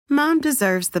Mom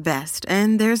deserves the best,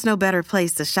 and there's no better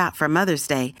place to shop for Mother's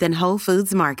Day than Whole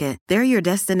Foods Market. They're your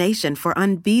destination for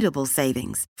unbeatable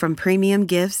savings, from premium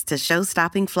gifts to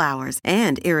show-stopping flowers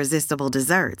and irresistible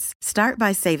desserts. Start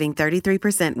by saving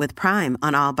 33% with Prime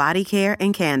on all body care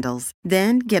and candles.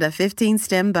 Then get a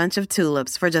 15-stem bunch of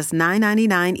tulips for just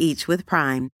 $9.99 each with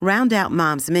Prime. Round out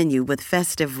Mom's menu with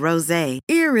festive rosé,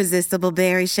 irresistible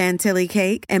berry chantilly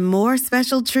cake, and more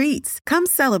special treats. Come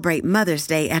celebrate Mother's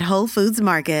Day at Whole Foods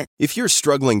Market. If you're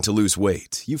struggling to lose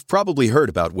weight, you've probably heard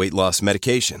about weight loss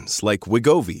medications like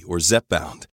Wegovy or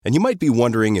Zepbound, and you might be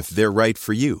wondering if they're right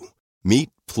for you.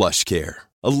 Meet PlushCare,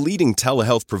 a leading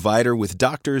telehealth provider with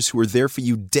doctors who are there for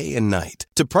you day and night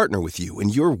to partner with you in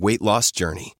your weight loss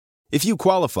journey. If you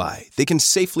qualify, they can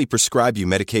safely prescribe you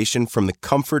medication from the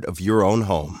comfort of your own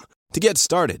home. To get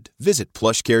started, visit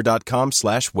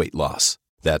plushcare.com/weightloss.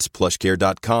 That's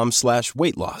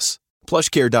plushcare.com/weightloss.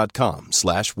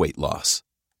 plushcare.com/weightloss.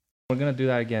 We're going to do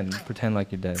that again. Pretend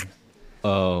like you're dead.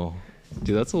 Oh,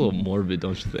 dude, that's a little morbid,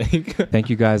 don't you think? Thank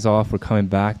you guys all for coming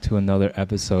back to another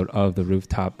episode of the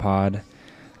Rooftop Pod.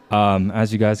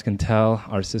 As you guys can tell,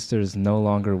 our sister is no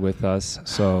longer with us.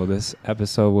 So this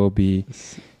episode will be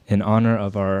in honor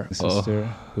of our sister,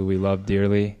 who we love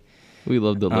dearly. We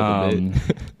loved a little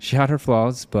bit. She had her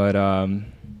flaws, but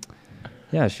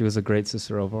yeah, she was a great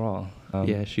sister overall.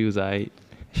 Yeah, she was aight.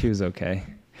 She was okay.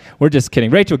 We're just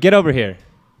kidding. Rachel, get over here.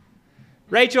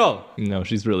 Rachel! No,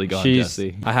 she's really gone,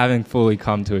 Jesse. I haven't fully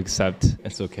come to accept.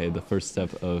 It's okay. The first step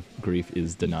of grief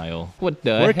is denial. What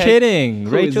the We're heck? kidding. Who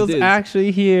Rachel's is this?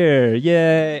 actually here.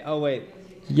 Yay. Oh, wait.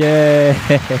 Yay.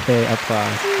 Applause.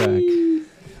 Back.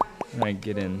 All right,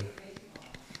 get in.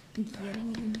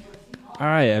 All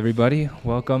right, everybody.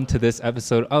 Welcome to this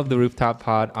episode of the Rooftop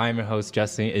Pod. I'm your host,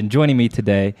 Jesse, and joining me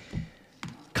today,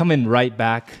 coming right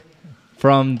back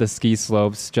from the ski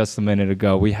slopes just a minute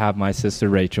ago, we have my sister,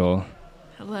 Rachel.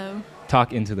 Hello.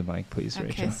 Talk into the mic, please, Okay,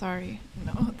 Rachel. sorry.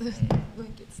 No, the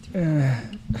blanket's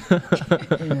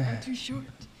too short.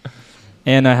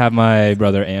 And I have my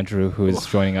brother, Andrew, who is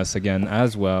joining us again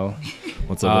as well.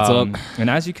 What's up? What's up? And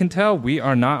as you can tell, we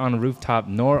are not on a rooftop,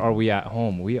 nor are we at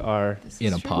home. We are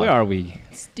In a pod. Where are we?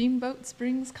 Steamboat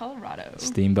Springs, Colorado.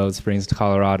 Steamboat Springs,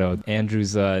 Colorado.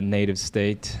 Andrew's native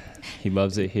state. He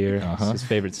loves it here. It's his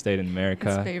favorite state in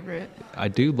America. His favorite. I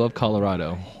do love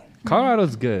Colorado.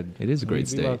 Colorado's good. It is a great We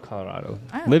state. love Colorado.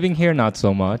 I Living here, not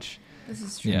so much. This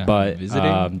is true. Yeah. But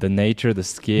Visiting? the nature, the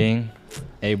skiing,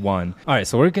 A1. All right,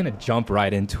 so we're going to jump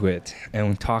right into it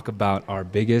and talk about our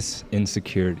biggest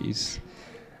insecurities.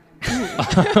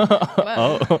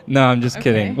 No, I'm just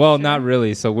kidding. Well, not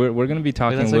really. So we're going to be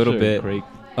talking a little bit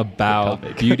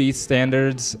about beauty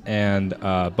standards and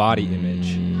body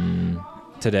image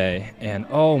today. And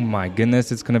oh my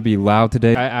goodness, it's going to be loud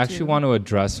today. I actually want to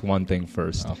address one thing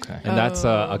first. Okay. And that's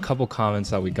a couple comments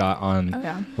that we got on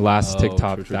the last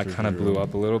TikTok that kind of blew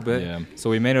up a little bit. Yeah. So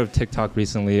we made a TikTok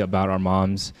recently about our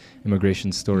mom's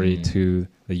immigration story to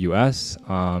the U.S.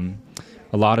 A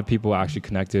lot of people actually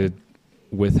connected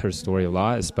with her story a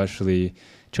lot, especially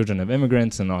children of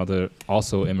immigrants and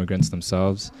also immigrants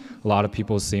themselves. A lot of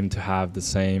people seem to have the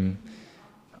same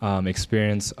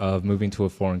experience of moving to a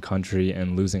foreign country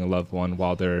and losing a loved one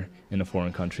while they're in a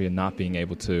foreign country and not being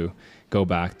able to go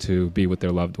back to be with their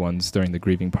loved ones during the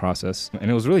grieving process. And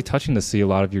it was really touching to see a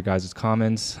lot of your guys'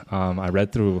 comments. I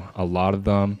read through a lot of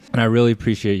them, and I really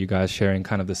appreciate you guys sharing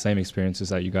kind of the same experiences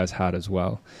that you guys had as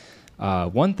well.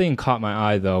 One thing caught my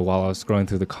eye, though, while I was scrolling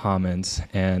through the comments,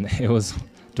 and it was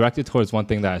directed towards one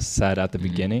thing that I said at the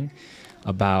beginning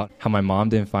about how my mom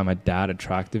didn't find my dad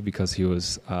attractive because he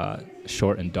was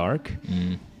short and dark.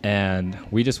 And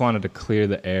we just wanted to clear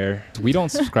the air. We don't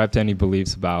subscribe to any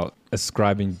beliefs about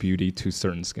ascribing beauty to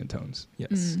certain skin tones.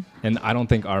 Yes. And I don't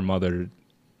think our mother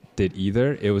did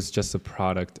either. It was just a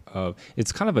product of,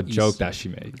 it's kind of a joke that she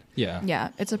made. Yeah. Yeah,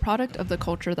 it's a product of the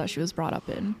culture that she was brought up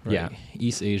in. Right. Yeah.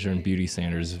 East Asian beauty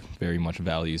standards very much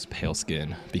values pale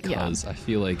skin because I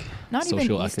feel like Not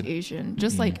even East Asian,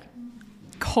 just like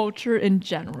culture in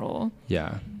general.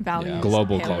 Yeah. Values.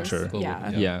 Global pale culture. skin.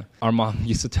 Yeah. Yeah. Our mom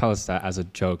used to tell us that as a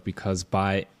joke because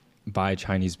by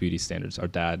Chinese beauty standards, our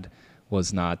dad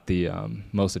was not the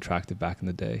most attractive back in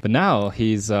the day. But now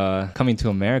he's coming to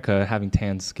America, having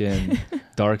tan skin,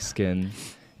 dark skin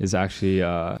is actually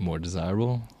more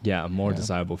desirable. Yeah, a more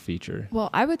desirable feature. Well,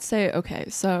 I would say, okay,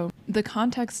 so the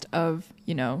context of,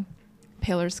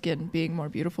 paler skin being more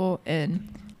beautiful in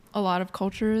a lot of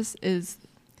cultures is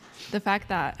the fact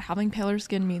that having paler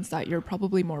skin means that you're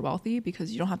probably more wealthy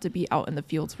because you don't have to be out in the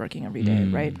fields working every day,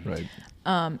 right? Right.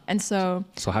 And so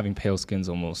having pale skin is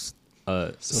almost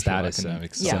a status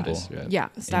symbol. Yeah,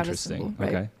 status Interesting. symbol,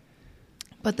 right? Okay.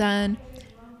 But then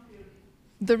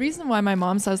The reason why my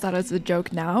mom says that as a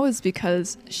joke now is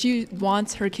because she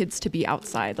wants her kids to be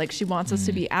outside. Like, she wants us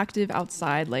to be active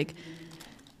outside, like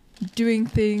doing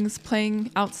things,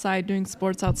 playing outside, doing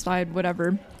sports outside,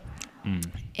 whatever.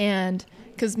 And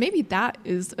because maybe that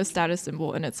is a status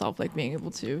symbol in itself, like being able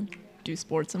to do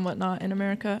sports and whatnot in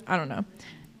America. I don't know.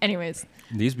 Anyways,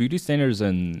 these beauty standards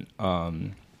and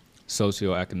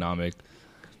socioeconomic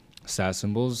status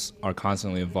symbols are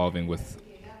constantly evolving with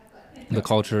the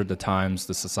culture, the times,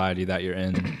 the society that you're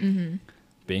in.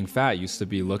 Being fat used to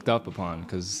be looked up upon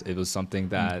because it was something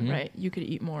that right, you could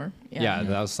eat more. Yeah,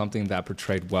 that was something that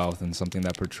portrayed wealth and something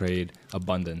that portrayed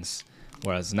abundance.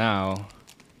 Whereas now,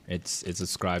 it's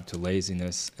ascribed to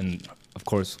laziness. And of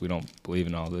course, we don't believe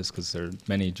in all this because there are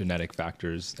many genetic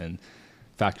factors and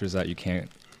factors that you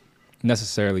can't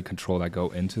necessarily control that go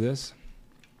into this.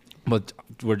 But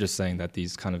we're just saying that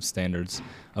these kind of standards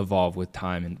evolve with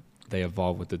time and they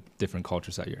evolve with the different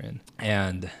cultures that you're in.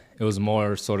 And it was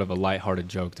more sort of a lighthearted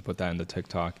joke to put that into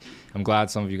TikTok. I'm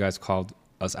glad some of you guys called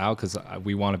us out because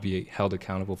we want to be held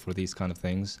accountable for these kind of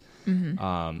things and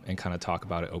kind of talk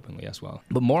about it openly as well.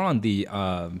 But more on the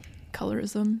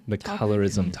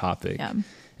colorism topic,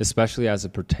 especially as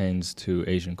it pertains to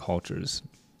Asian cultures.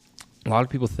 A lot of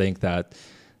people think that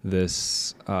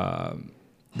this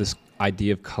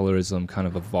idea of colorism kind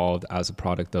of evolved as a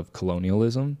product of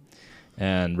colonialism.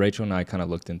 And Rachel and I kind of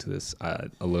looked into this a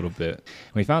little bit.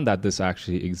 And we found that this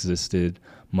actually existed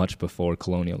much before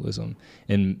colonialism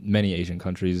in many Asian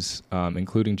countries,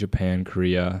 including Japan,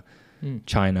 Korea,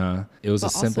 China. It was a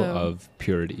symbol of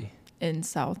purity. In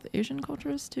South Asian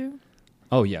cultures too?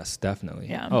 Oh, yes, definitely.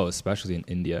 Yeah. Oh, especially in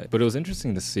India. But it was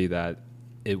interesting to see that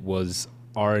it was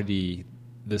already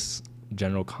this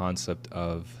general concept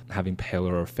of having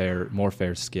paler or more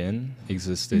fair skin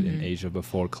existed in Asia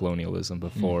before colonialism,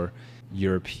 before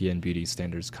European beauty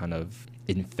standards kind of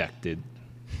infected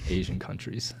Asian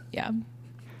countries. Yeah.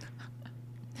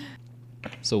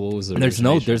 So what was the there's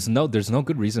no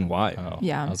good reason why. Oh,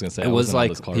 yeah. I was gonna say it was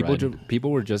like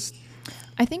people were just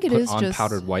I think it put is on just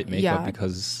powdered white makeup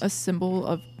because a symbol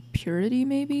of purity,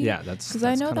 maybe. Yeah, that's because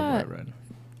I know kind that of what I read.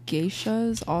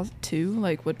 Geishas all too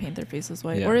like would paint their faces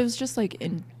white, Yeah. or it was just like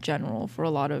in general for a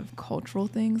lot of cultural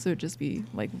things it would just be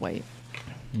like white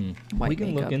We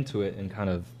can makeup. look into it and kind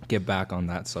of get back on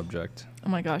that subject. Oh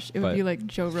my gosh, it would be like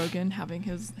Joe Rogan having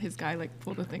his guy like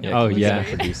pull the thing Yeah, out. Oh, yeah.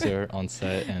 Producer on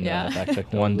set and fact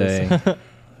check One day.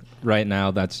 Right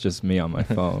now, that's just me on my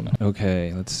phone.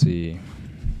 Okay, let's see.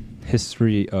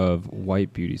 History of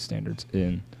white beauty standards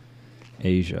in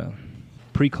Asia.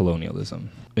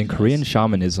 Pre-colonialism. In Korean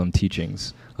shamanism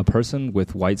teachings, a person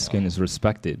with white skin is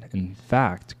respected. In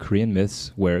fact, Korean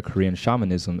myths where Korean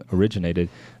shamanism originated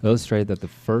illustrate that the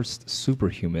first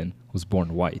superhuman was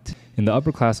born white. In the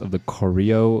upper class of the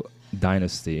Koryo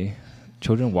dynasty,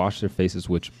 children washed their faces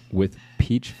with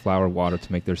peach flower water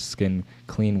to make their skin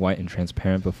clean, white, and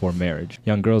transparent before marriage.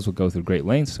 Young girls would go through great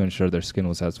lengths to ensure their skin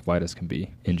was as white as can be.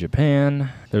 In Japan,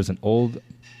 there's an old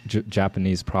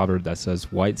Japanese proverb that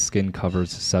says white skin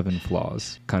covers 7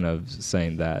 flaws, kind of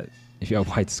saying that if you have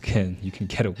white skin, you can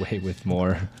get away with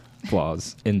more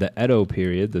flaws. In the Edo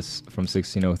period, this from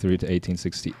 1603 to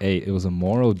 1868, it was a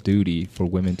moral duty for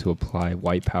women to apply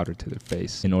white powder to their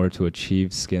face in order to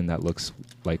achieve skin that looks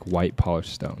like white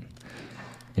polished stone.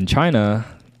 In China,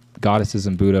 goddesses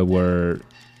and Buddha were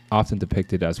often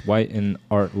depicted as white in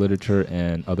art, literature,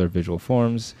 and other visual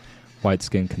forms. White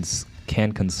skin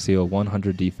can conceal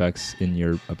 100 defects in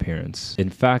your appearance. In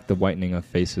fact, the whitening of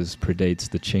faces predates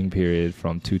the Qing period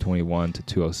from 221 to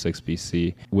 206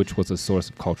 BC, which was a source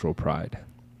of cultural pride.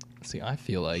 See, I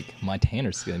feel like my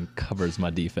tanner skin covers my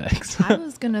defects. I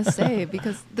was gonna say,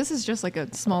 because this is just like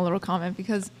a small little comment,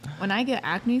 because when I get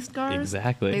acne scars,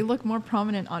 Exactly. they look more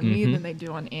prominent on me than they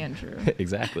do on Andrew.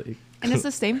 Exactly. And it's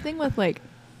the same thing with like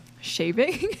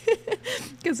shaving,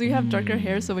 because we have darker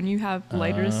hair, so when you have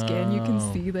lighter skin, you can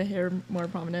see the hair more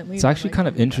prominently. It's actually kind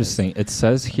of interesting. It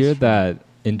says here that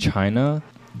in China,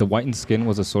 the whitened skin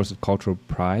was a source of cultural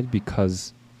pride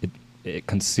because it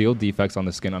concealed defects on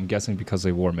the skin. I'm guessing because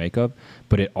they wore makeup,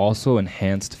 but it also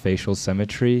enhanced facial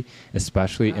symmetry,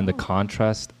 especially in the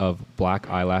contrast of black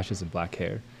eyelashes and black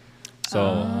hair.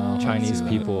 So Chinese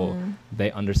people,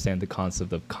 they understand the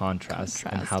concept of contrast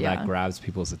and how that grabs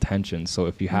people's attention. So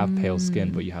if you have pale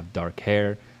skin, but you have dark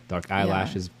hair, dark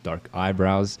eyelashes, dark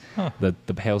eyebrows, the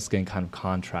pale skin kind of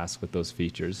contrasts with those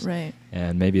features. Right.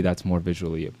 And maybe that's more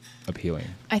visually appealing.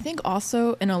 I think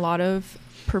also in a lot of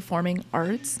performing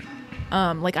arts,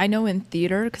 like I know in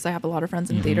theater, because I have a lot of friends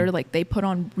in theater, like they put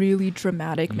on really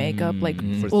dramatic makeup, like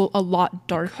a lot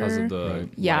darker. Because of the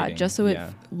yeah, lighting. just so it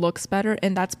looks better.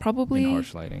 And that's probably and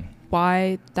harsh lighting.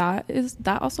 why that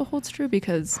also holds true,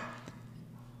 because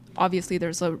obviously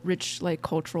there's a rich like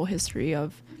cultural history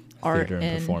of art Theater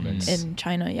and performance in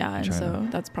China, and China. so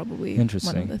that's probably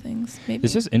Interesting. one of the things. Maybe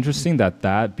It's just interesting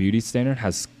that beauty standard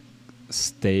has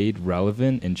stayed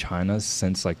relevant in China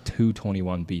since like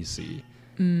 221 BC.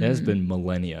 It has been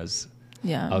millennia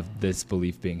of this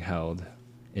belief being held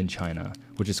in China,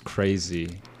 which is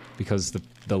crazy because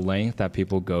the length that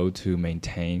people go to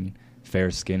maintain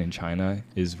fair skin in China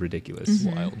is ridiculous.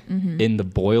 Wild. In the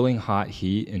boiling hot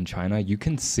heat in China, you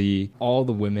can see all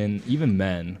the women, even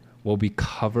men, will be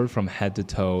covered from head to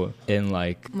toe in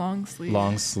like long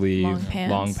sleeve,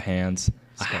 long pants,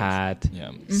 a hat,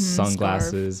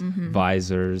 sunglasses,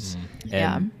 visors,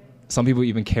 and some people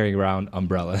even carry around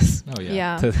umbrellas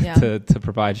to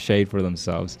provide shade for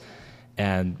themselves.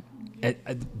 And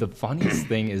the funniest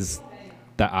thing is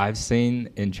that I've seen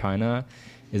in China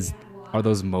are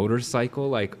those motorcycle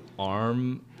like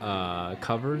arm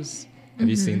covers. Have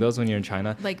you seen those when you're in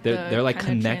China? Like they're like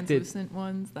connected. Translucent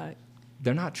ones that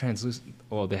they're not translucent.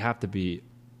 Well, they have to be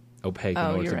opaque in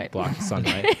order to block the sun,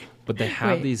 right? But they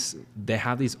have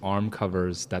these arm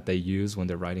covers that they use when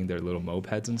they're riding their little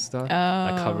mopeds and stuff.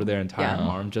 That cover their entire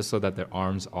arm, just so that their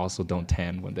arms also don't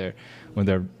tan when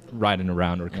they're riding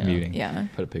around or commuting. Yeah.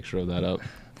 Put a picture of that up.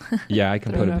 Yeah, I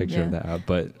can put a picture of that up.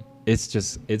 But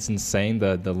it's insane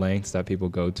the lengths that people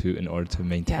go to in order to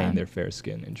maintain their fair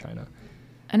skin in China.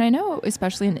 And I know,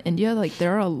 especially in India, like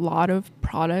there are a lot of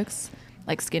products,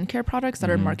 like skincare products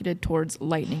that are marketed towards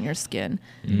lightening your skin.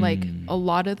 Like a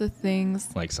lot of the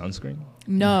things, like sunscreen.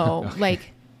 No,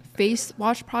 like face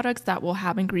wash products that will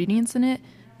have ingredients in it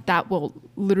that will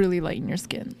literally lighten your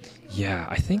skin. Yeah,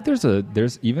 I think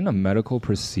there's even a medical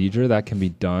procedure that can be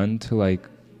done to like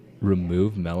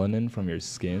remove melanin from your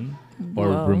skin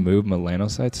or remove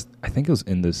melanocytes. I think it was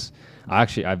in this.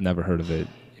 Actually, I've never heard of it,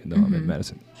 even though I'm in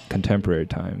medicine. Contemporary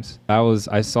times.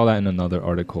 I saw that in another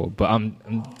article, but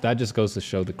that just goes to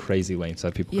show the crazy lengths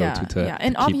that people go to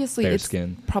and keep obviously fair it's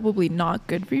skin. Probably not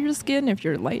good for your skin if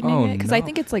you're lightening it, because I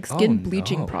think it's like skin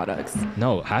bleaching products.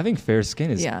 No, having fair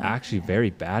skin is actually very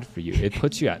bad for you. It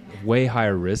puts you at way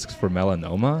higher risks for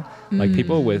melanoma. Like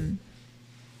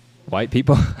white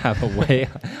people have a way.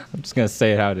 I'm just gonna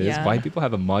say it how it is. White people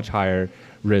have a much higher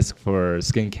risk for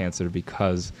skin cancer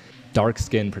because dark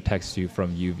skin protects you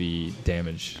from UV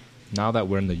damage. Now that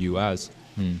we're in the US,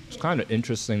 it's kind of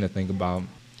interesting to think about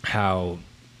how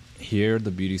here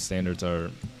the beauty standards are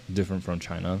different from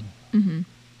China.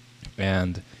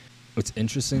 And it's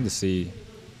interesting to see,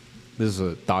 this is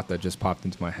a thought that just popped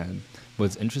into my head, but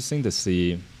it's interesting to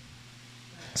see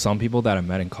some people that I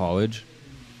met in college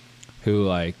who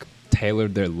like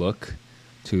tailored their look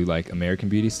to like American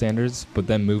beauty standards, but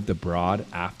then moved abroad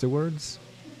afterwards.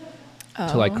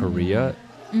 To like Korea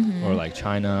or like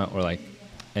China or like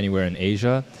anywhere in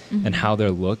Asia, and how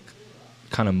their look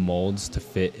kind of molds to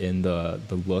fit in the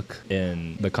look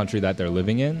in the country that they're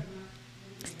living in.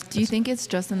 Do you think it's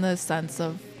just in the sense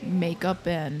of makeup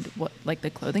and what, like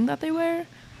the clothing that they wear?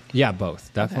 Yeah,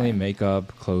 both. Definitely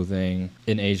makeup, clothing.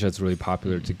 In Asia, it's really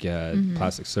popular to get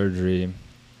plastic surgery.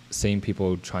 Seeing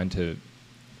people trying to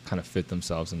kind of fit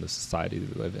themselves in the society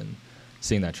they live in,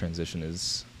 seeing that transition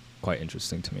is quite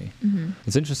interesting to me.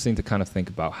 It's interesting to kind of think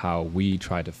about how we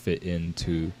try to fit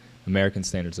into American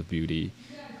standards of beauty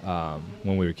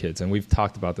when we were kids. And we've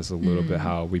talked about this a little bit,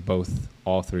 how we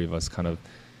all three of us kind of,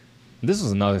 this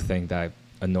was another thing that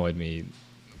annoyed me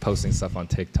posting stuff on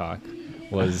TikTok,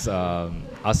 was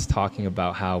us talking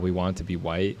about how we wanted to be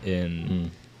white in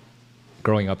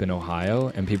growing up in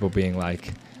Ohio, and people being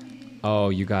like, oh,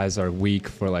 you guys are weak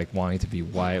for like wanting to be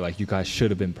white, like you guys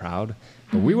should have been proud.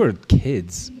 But we were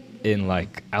kids in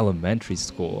like elementary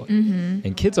school,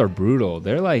 and kids are brutal.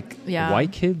 They're like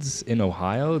white kids in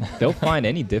Ohio, they'll find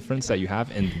any difference that you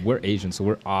have, and we're Asian, so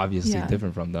we're obviously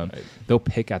different from them. They'll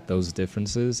pick at those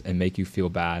differences and make you feel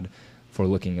bad for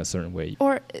looking a certain way.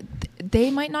 Or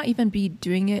they might not even be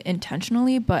doing it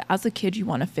intentionally, but as a kid you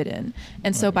want to fit in,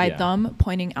 and so by them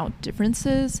pointing out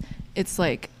differences, it's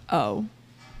like, oh,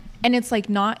 and it's like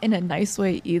not in a nice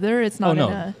way either. It's not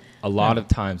in a lot of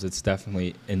times it's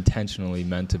definitely intentionally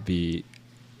meant to be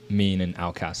mean and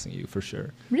outcasting you, for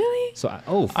sure. Really? So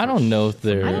I don't know if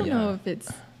they're... I don't know if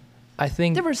it's... I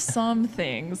think... There were some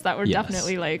things that were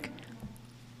definitely like,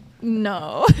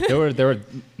 no. There were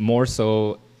more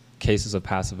so cases of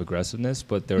passive aggressiveness,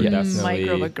 but there were definitely...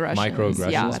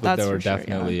 Microaggressions, but there were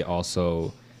definitely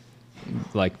also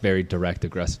like very direct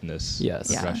aggressiveness.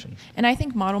 Aggression. And I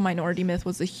think model minority myth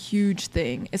was a huge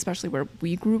thing, especially where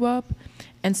we grew up.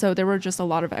 And so there were just a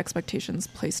lot of expectations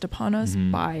placed upon us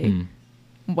by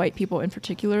white people in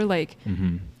particular. Like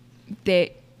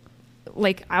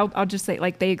like I'll just say,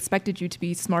 like, they expected you to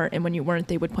be smart, and when you weren't,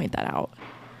 they would point that out.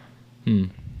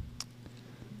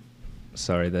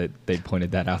 Sorry that they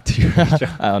pointed that out to you.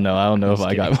 I don't know if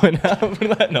I got pointed out for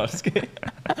that. No, just kidding.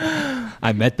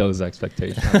 I met those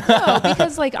expectations. No,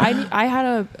 because like I had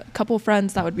a couple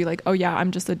friends that would be like, oh yeah,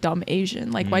 I'm just a dumb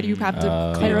Asian. Like, why do you have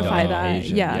to clarify that?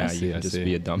 Asian. Yeah, you can just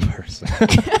be a dumb person.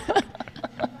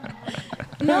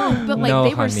 No, but like no, they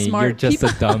were honey, smart you're just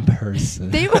people. a dumb person.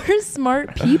 They were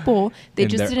smart people. They In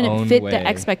just their didn't own fit way the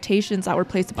expectations that were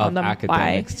placed upon of them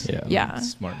academics, by yeah.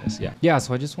 smartness. Yeah.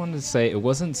 So I just wanted to say it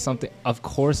wasn't something. Of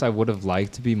course, I would have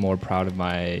liked to be more proud of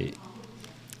my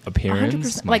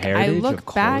appearance, 100%. my Like, heritage. I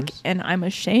look back and I'm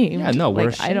ashamed. Yeah, no, we're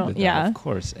like, ashamed I don't. of that, Yeah, of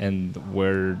course, and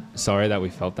we're sorry that we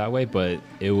felt that way. But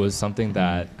it was something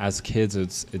that, as kids,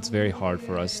 it's very hard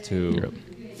for us to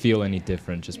feel any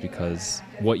different, just because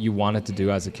what you wanted to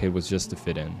do as a kid was just to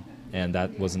fit in, and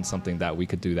that wasn't something that we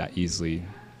could do that easily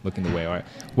looking the way we are.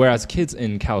 Whereas kids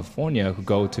in California who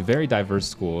go to very diverse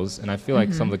schools, and I feel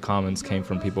like some of the comments came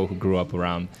from people who grew up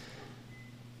around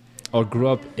or grew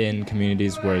up in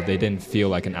communities where they didn't feel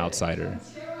like an outsider.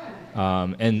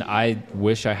 And I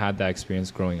wish I had that experience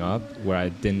growing up where I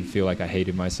didn't feel like I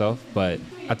hated myself. But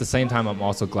at the same time, I'm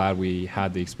also glad we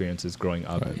had the experiences growing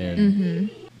up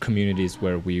in communities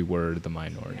where we were the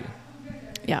minority.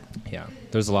 yeah, Yeah.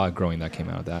 There's a lot of growing that came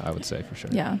out of that, I would say, for sure.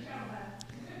 yeah.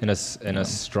 And a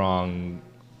strong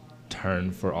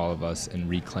turn for all of us in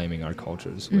reclaiming our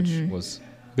cultures, which was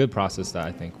a good process that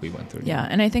I think we went through. Yeah,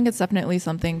 and I think it's definitely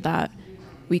something that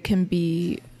we can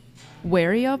be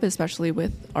wary of, especially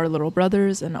with our little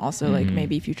brothers and also like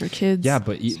maybe future kids. Yeah,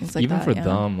 but things like even that, for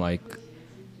them, like,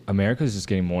 America is just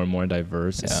getting more and more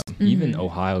diverse. Yeah. Even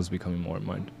Ohio is becoming more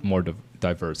and more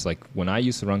diverse. Like, when I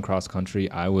used to run cross country,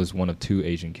 I was one of 2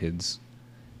 Asian kids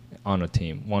on a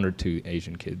team, 1 or 2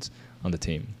 Asian kids on the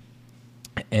team.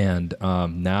 And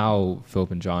now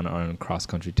Philip and John are on a cross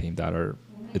country team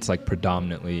it's like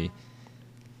predominantly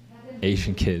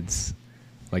Asian kids,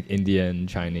 like Indian,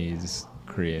 Chinese,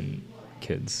 Korean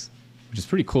kids, which is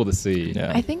pretty cool to see.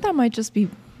 Yeah. I think that might just be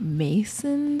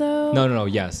Mason though. No,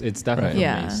 yes, it's definitely Right.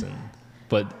 Yeah. Mason.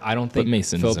 But I don't think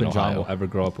Mason's Philip in and John Ohio. will ever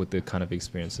grow up with the kind of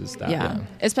experiences that. Yeah,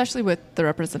 especially with the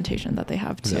representation that they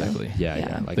have too. Exactly.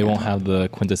 Yeah. Like, They won't have the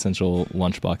quintessential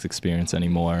lunchbox experience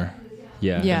anymore.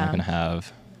 Yeah. Yeah. They're not gonna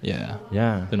have. Yeah.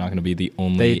 Yeah. They're not gonna be the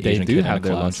only They Asian do kid have in a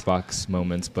their class. lunchbox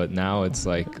moments, but now it's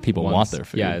like People want their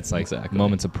food. Yeah, it's like Exactly.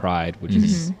 moments of pride, which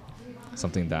is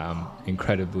something that I'm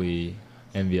incredibly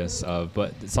envious of.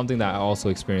 But it's something that I also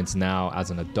experience now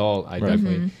as an adult. I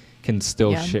definitely can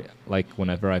still Yeah. like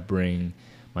whenever I bring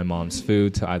my mom's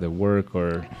food to either work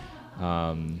or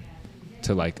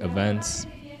to like events,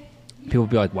 people will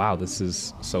be like, "Wow, this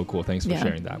is so cool! Thanks for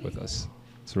sharing that with us."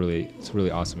 It's a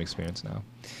really awesome experience now.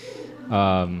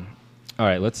 All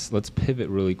right, let's pivot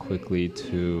really quickly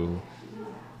to,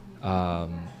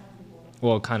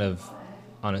 kind of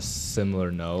on a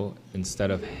similar note.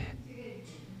 Instead of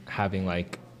having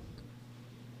like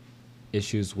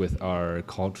issues with our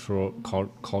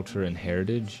culture and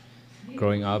heritage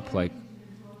growing up, like,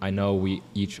 I know we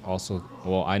each also,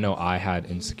 I know I had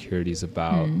insecurities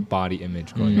about body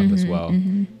image growing up as well.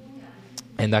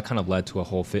 And that kind of led to a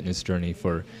whole fitness journey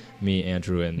for me,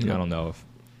 Andrew, and I don't know if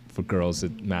for girls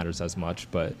it matters as much,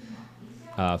 but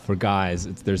for guys,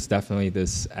 there's definitely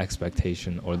this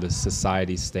expectation or this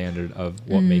society standard of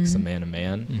what makes a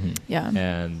man Yeah.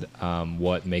 and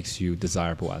what makes you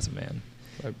desirable as a man.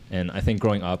 Right. And I think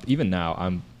growing up, even now,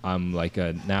 I'm like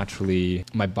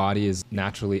my body is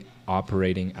naturally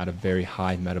operating at a very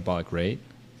high metabolic rate,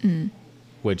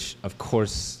 which of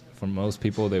course for most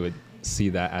people they would see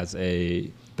that as a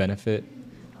benefit,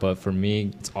 but for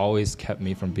me it's always kept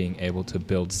me from being able to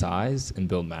build size and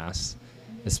build mass.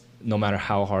 No matter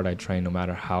how hard I train, no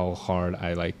matter how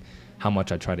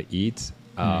much I try to eat,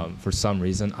 for some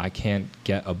reason I can't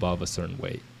get above a certain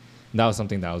weight. And that was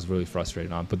something that I was really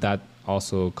frustrated on, but that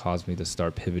also caused me to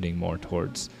start pivoting more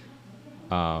towards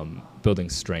building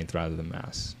strength rather than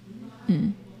mass.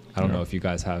 I don't know if you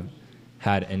guys have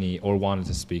had any or wanted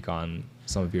to speak on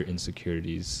some of your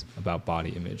insecurities about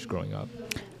body image growing up.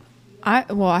 I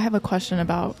have a question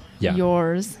about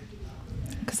yours,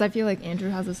 because I feel like Andrew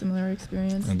has a similar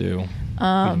experience. I do. We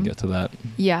can get to that.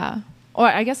 Yeah. Or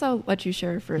I guess I'll let you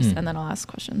share first, and then I'll ask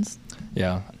questions.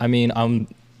 Yeah. I mean,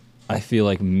 I feel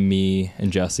like me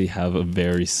and Jesse have a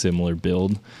very similar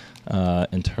build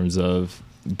in terms of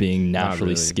being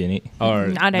naturally skinny. Or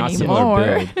not similar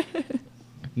anymore. build.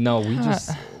 No,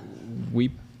 we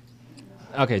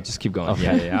Okay, just keep going.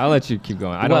 Okay. Yeah. I'll let you keep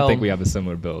going. I don't think we have a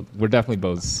similar build. We're definitely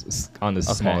both on the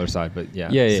smaller side, but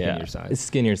skinnier side. It's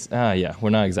skinnier. Yeah, we're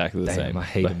not exactly the same. I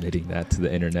hate admitting that to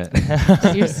the internet.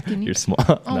 You're skinny. You're small.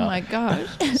 Oh my gosh.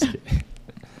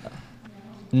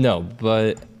 No,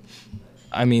 but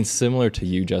I mean, similar to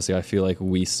you, Jesse, I feel like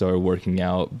we started working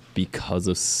out because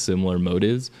of similar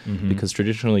motives. Because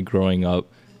traditionally growing up,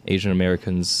 Asian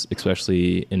Americans,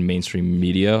 especially in mainstream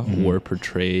media, were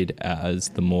portrayed as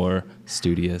the more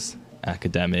studious,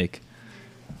 academic,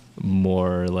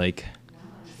 more like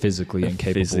physically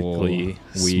incapable, physically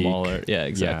weak. smaller. Yeah,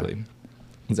 exactly. Yeah.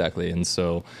 Exactly. And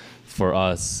so for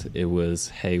us, it was,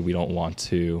 hey, we want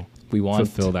to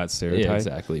fulfill that stereotype. Yeah,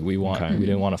 exactly. We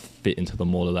didn't want to fit into the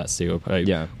mold of that stereotype.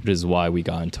 Yeah. Which is why we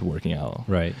got into working out.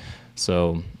 Right.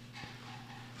 So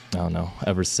I don't know.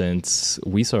 Ever since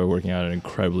we started working out at an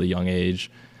incredibly young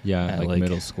age, at like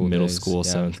middle school,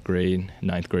 7th grade,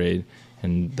 9th grade,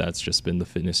 and that's just been the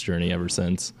fitness journey ever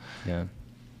since.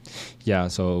 Yeah.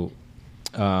 So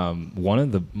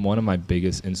one of my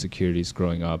biggest insecurities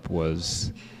growing up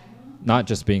was not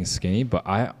just being skinny, but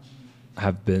I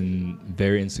have been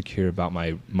very insecure about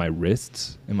my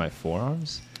wrists and my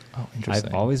forearms. Oh, interesting.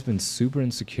 I've always been super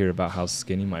insecure about how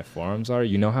skinny my forearms are.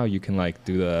 You know how you can like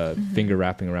do the finger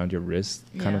wrapping around your wrist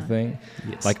kind of thing?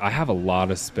 Yes. Like I have a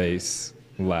lot of space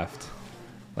left.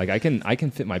 Like I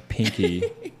can fit my pinky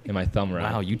and my thumb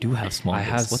around. Wow, you do have small wrists.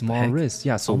 I have small wrists.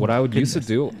 Yeah, so what I would used to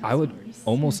do, I would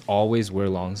almost always wear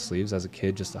long sleeves as a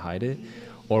kid just to hide it.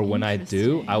 Or when I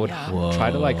do, I would try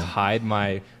to like hide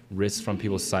my wrists from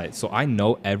people's sight. So I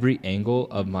know every angle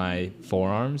of my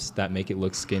forearms that make it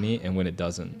look skinny and when it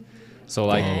doesn't. So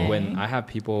like when I have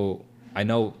people, I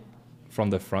know from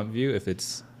the front view if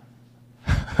it's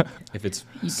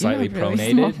slightly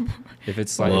pronated,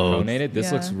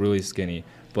 this looks really skinny.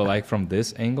 But like from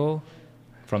this angle,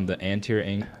 from the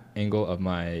anterior angle of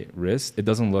my wrist, it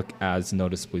doesn't look as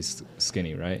noticeably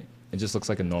skinny, right? It just looks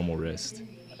like a normal wrist.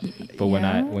 But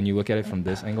when you look at it from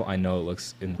this angle, I know it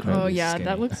looks incredibly skinny.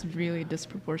 That looks really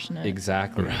disproportionate.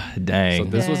 Exactly. Dang.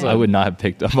 So this was I would not have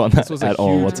picked up on that at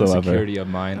all whatsoever. Insecurity of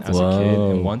mine as a kid.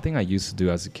 And one thing I used to do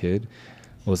as a kid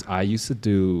was I used to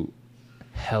do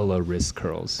hella wrist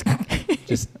curls.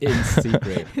 Just in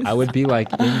secret. I would be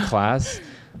like in class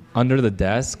under the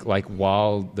desk, like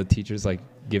while the teacher's like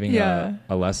giving a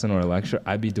lesson or a lecture,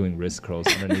 I'd be doing wrist curls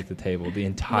underneath the table the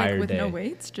entire with day. No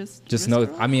weights, just no.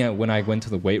 curls? I mean, when I went to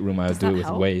the weight room, I would do it with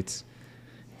weights.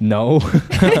 No,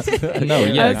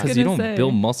 no, because you don't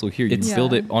build muscle here; you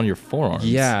build it on your forearms.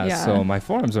 Yeah, so my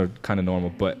forearms are kind of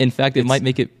normal, but in fact, it might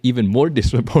make it even more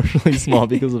disproportionately small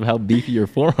because of how beefy your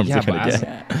forearms are going to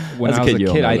get. When I was a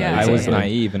kid, I was exactly.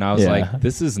 naive, and I was like,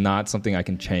 "This is not something I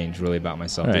can change really about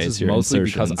myself. Right, this is mostly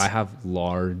because I have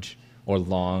large or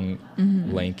long,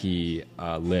 lanky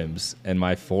limbs, and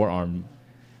my forearm,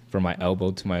 from my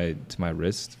elbow to my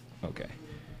wrist." Okay,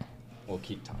 we'll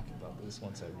keep talking about this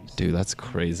once I reach. Dude, that's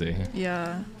crazy.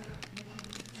 Yeah,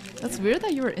 that's weird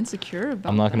that you were insecure about.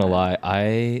 I'm not gonna lie.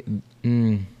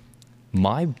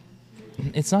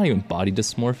 It's not even body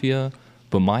dysmorphia,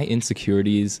 but my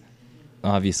insecurities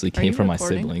obviously came from my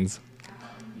siblings.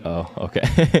 Oh,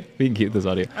 okay. We can keep this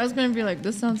audio. I was gonna be like,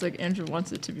 this sounds like Andrew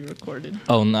wants it to be recorded.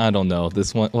 Oh, no, I don't know.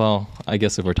 This one, well, I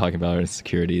guess if we're talking about our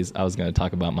insecurities, I was gonna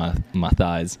talk about my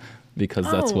thighs because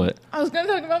that's what. I was gonna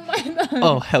talk about my thighs.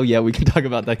 Oh, hell yeah, we can talk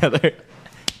about that together.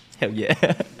 Hell yeah.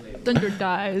 Thunder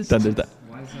dies. Why is that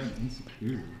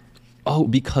insecure? Oh,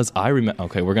 because I remember.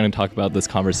 Okay, we're gonna talk about this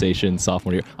conversation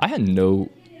sophomore year. I had no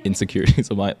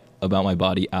insecurities about my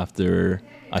body after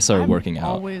I started working out.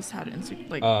 Always had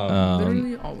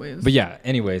literally always. But yeah,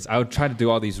 anyways, I would try to do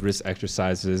all these wrist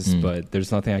exercises, but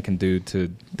there's nothing I can do to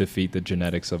defeat the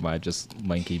genetics of my just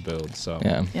lanky build. So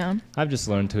yeah, I've just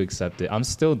learned to accept it. I'm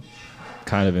still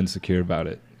kind of insecure about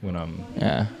it when I'm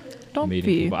don't meeting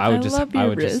be. people. I love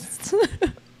your wrists.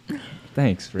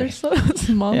 Thanks, They're so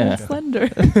small and slender.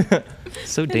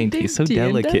 So dainty, so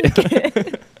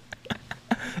delicate.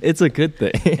 It's a good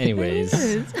thing. Anyways,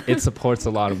 it supports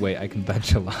a lot of weight. I can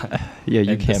bench a lot. Yeah,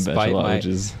 you can bench a lot, which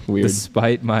is weird.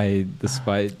 Despite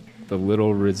the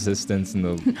little resistance and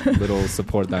the little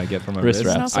support that I get from my wrist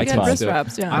wraps. I can wrist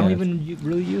wraps. Yeah. I don't even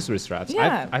really use wrist wraps.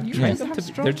 Yeah, I've trained them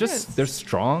to. They're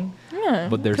strong. Yeah,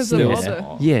 but they're still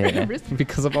small. Yeah,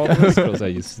 because of all the wrist curls I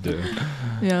used to do.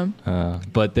 Yeah.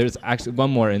 But there's actually one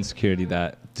more insecurity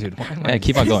that. Dude, why am I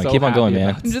keep on going. Keep on going,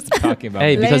 man. I'm just talking about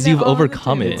it. Because you've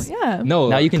overcome it. Yeah. No,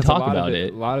 now you can talk about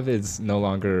it. A lot of it's no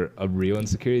longer a real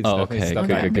insecurity. It's definitely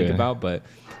stuff I think about. But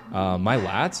my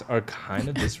lats are kind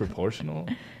of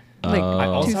disproportional. Like I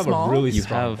also have small? a really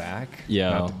strong back. Yeah.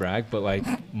 Not to brag, but like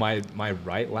my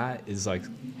right lat is like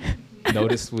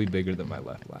noticeably bigger than my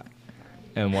left lat.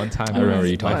 And one time, I remember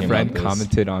you my talking friend about this.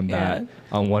 commented on that Yeah.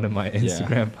 on one of my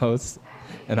Instagram posts,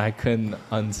 and I couldn't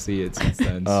unsee it since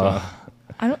then. So.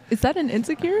 Is that an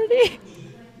insecurity?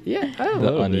 Yeah,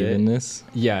 The unevenness.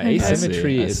 Yeah, Okay.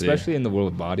 asymmetry, I see. especially in the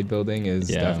world of bodybuilding, is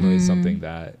Yeah. definitely something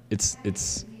that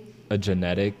it's a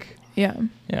genetic Yeah.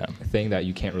 Yeah. thing that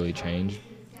you can't really change.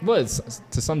 Well,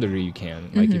 to some degree you can.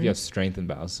 Like if you have strength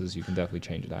imbalances, you can definitely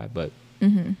change that. But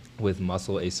with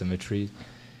muscle asymmetry,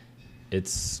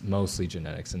 it's mostly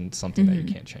genetics and something that you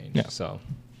can't change. Yeah. So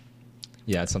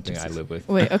yeah, it's something I live with.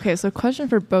 Wait, okay, so question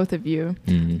for both of you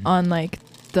on like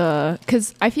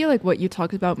because I feel like what you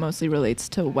talked about mostly relates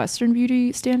to Western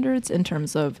beauty standards in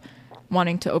terms of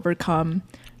wanting to overcome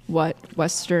what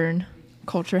Western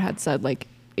culture had said like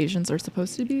Asians are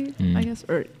supposed to be, I guess,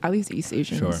 or at least East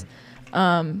Asians. Sure.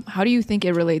 How do you think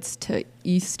it relates to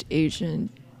East Asian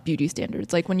beauty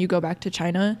standards? Like when you go back to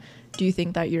China, do you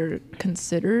think that you're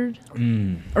considered,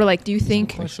 or like do you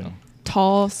think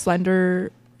tall,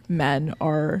 slender men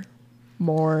are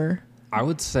more? I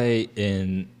would say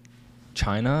in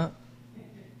China,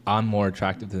 I'm more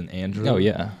attractive than Andrew. Oh,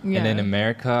 yeah. And in Yeah.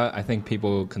 America, I think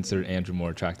people consider Andrew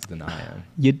more attractive than I am.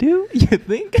 You do? You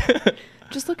think?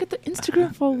 Just look at the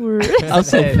Instagram followers. I'm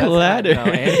so Hey, that's not- flattered. No,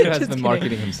 Andrew has Just been kidding.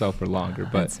 marketing himself for longer,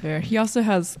 but That's fair. He also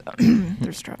has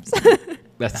their straps.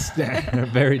 that's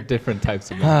very different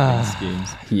types of marketing schemes.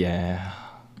 Yeah.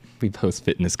 We post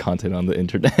fitness content on the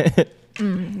internet.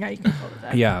 Yeah, you can follow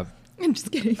that. Yeah, I'm just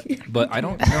kidding. but I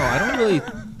don't know. I don't really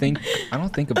think. I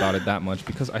don't think about it that much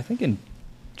because I think in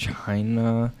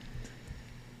China,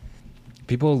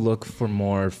 people look for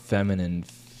more feminine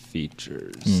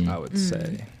features. I would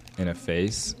say in a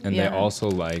face, and they Yeah. also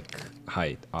like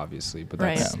height, obviously. But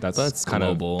that's Right. that's kind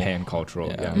global. of pan cultural.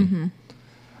 Yeah. Yeah.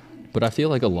 But I feel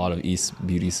like a lot of East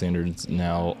beauty standards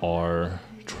now are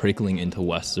trickling into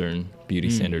Western beauty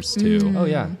standards too. Oh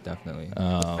yeah, definitely.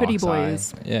 Pretty Fox eye.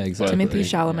 boys. Yeah, exactly. Timothy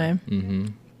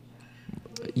Chalamet.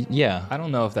 Yeah. I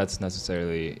don't know if that's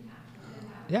necessarily.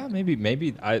 Yeah,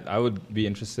 maybe I would be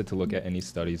interested to look at any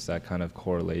studies that kind of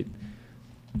correlate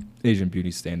Asian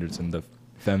beauty standards and the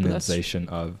feminization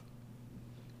of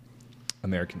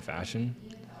American fashion.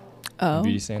 Oh,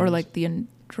 Beauty or standards? like the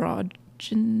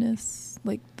androgynous,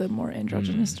 like the more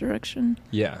androgynous direction.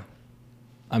 Yeah.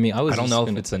 I mean, I I don't just know if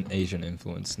gonna- it's an Asian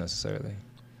influence necessarily.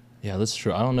 Yeah, that's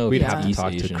true. I don't know. We'd if have it's to East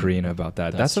talk Asian. to Karina about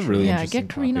that. That's That's a true. really Yeah, interesting get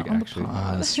Karina topic, on the actually.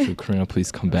 pod. That's true. Karina,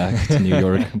 please come back to New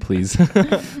York, please.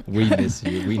 We miss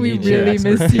you. We We need your really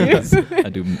miss you. expertise. I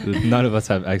do. None of us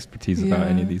have expertise about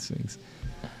any Yeah. of these things.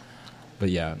 But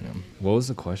yeah, what was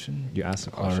the question? You asked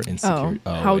the Our question. insecurity.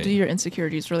 How do your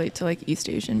insecurities relate to like East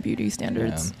Asian beauty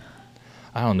standards?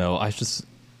 I don't know.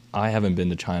 I haven't been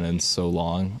to China in so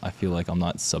long. I feel like I'm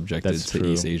not subjected That's to true.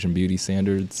 East Asian beauty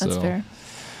standards. That's so. fair.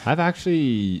 I've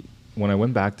actually, when I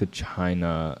went back to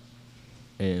China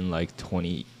in like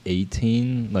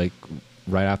 2018, like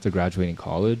right after graduating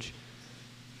college,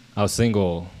 I was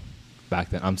single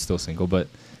back then. I'm still single, but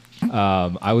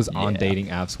I was on Yeah. dating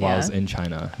apps while I was Yeah. in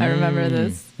China. I remember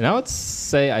this. And I would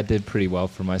say I did pretty well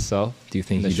for myself. Do you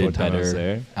think in the you short did time I was better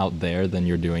there. out there than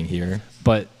you're doing here?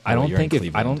 But I Oh, don't you're in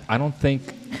think I Cleveland. don't think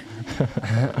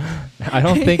I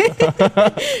don't think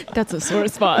That's a sore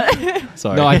spot.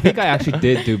 Sorry. No, I think I actually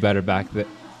did do better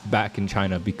back in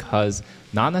China because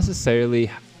not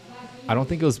necessarily. I don't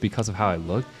think it was because of how I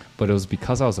looked, but it was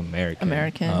because I was American.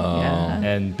 American, Oh. yeah.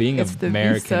 And being It's the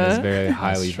American is visa. very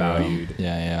highly That's true. valued.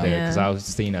 Yeah. There, because Yeah. I was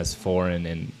seen as foreign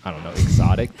and I don't know,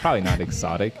 exotic. Probably not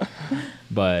exotic,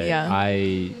 but Yeah.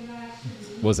 I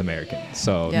was American,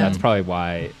 so Yeah. that's probably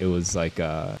why it was like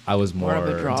I was More more,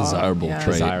 of a draw. desirable Yeah.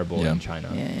 trait. desirable Yeah. in China.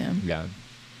 Yeah.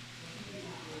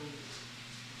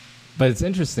 But it's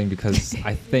interesting because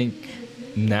I think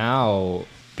now,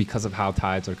 because of how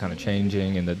tides are kind of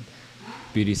changing and the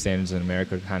beauty standards in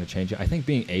America are kind of changing, I think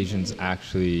being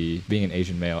an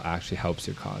Asian male actually helps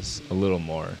your cause a little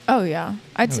more. Oh yeah,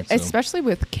 think so. especially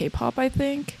with K-pop. I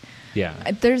think Yeah.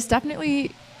 there's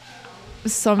definitely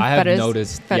some I have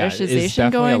noticed, yeah, fetishization it's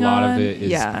definitely going a lot on. of it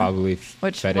is yeah. probably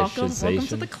Which fetishization. welcome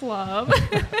to the club.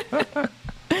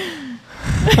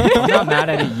 I'm not mad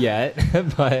at it yet,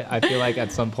 but I feel like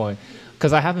at some point,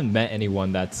 because I haven't met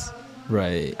anyone that's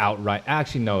Right. outright.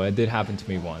 Actually, no, it did happen to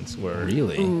me once. Where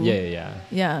Really? Ooh. Yeah.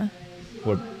 yeah,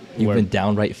 Where, You've where- been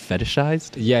downright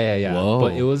fetishized? Yeah. Whoa.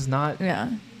 But it was not. yeah.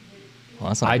 Well,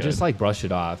 that's not I good. just like brushed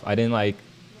it off. I didn't like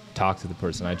talk to the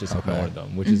person. I just Okay. ignored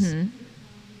them, which is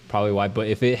probably why. But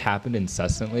if it happened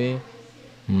incessantly,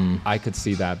 I could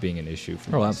see that being an issue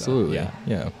for me. Oh, so, absolutely. yeah.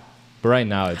 Yeah. But right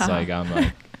now, it's Haha. like I'm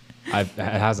like, it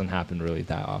hasn't happened really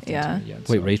that often to me yet.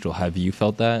 Wait, so. Rachel, have you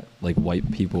felt that? Like white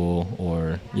people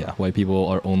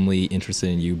are only interested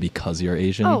in you because you're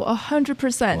Asian? Oh,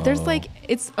 100%. There's like,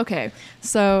 it's okay.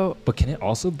 So, But can it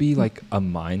also be like a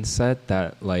mindset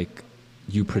that like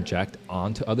you project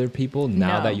onto other people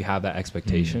now No. that you have that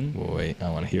expectation? Wait, I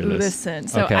want to hear this. listen.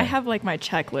 So Okay. I have like my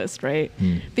checklist, right?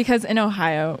 Because in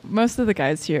Ohio, most of the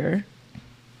guys here,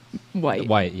 white.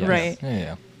 White, yes. Right.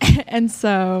 Yeah. And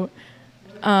so,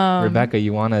 Rebecca,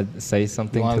 you want to say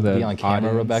something You to want the to be on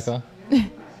camera, audience? Rebecca?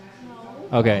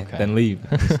 Okay, Okay. then leave.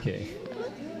 Just kidding.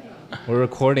 We're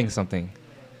recording something.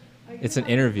 It's an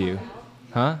interview.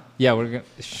 Huh? Yeah, we're going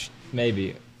to...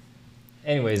 Maybe.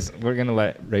 Anyways, we're going to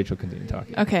let Rachel continue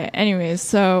talking. okay. Anyways,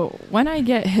 so when I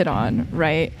get hit on,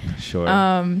 right? Sure.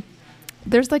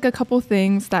 There's like a couple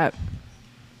things that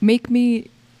make me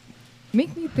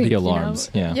think. The alarms,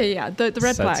 Yeah. The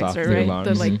red Sets flags, off right? the The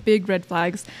alarms. like big red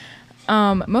flags.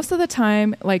 Most of the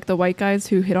time, like the white guys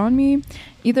who hit on me,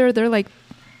 either they're like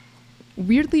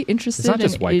weirdly interested It's not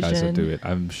just in white Asian. guys that do it.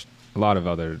 A lot of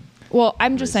other... Well,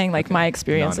 I'm just race- saying like okay. my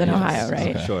experience in Non-Asians. Ohio,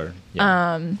 right? Okay. Sure.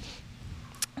 Yeah.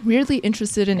 Weirdly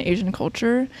interested in Asian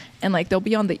culture, and like they'll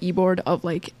be on the e-board of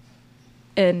like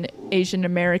an Asian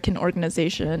American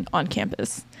organization on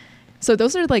campus. So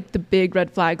those are like the big red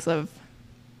flags of,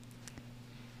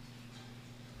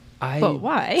 but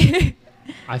why?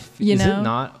 You is know? it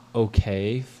not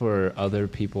okay for other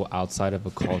people outside of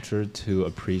a culture to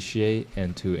appreciate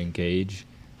and to engage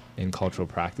in cultural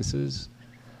practices?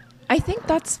 I think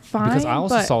that's fine. Because I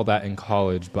also but saw that in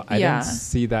college, but I Yeah. didn't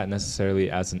see that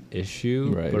necessarily as an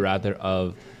issue, Right. but rather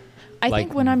of I like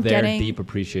think when I'm their getting deep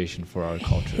appreciation for our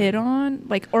culture. hit on,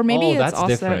 like, or maybe Oh, it's that's also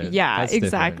different. yeah, That's different,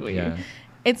 exactly. yeah.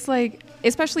 It's like,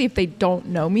 especially if they don't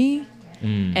know me,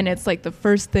 and it's like the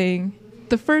first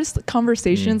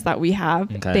conversations that we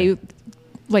have, Okay. they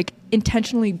like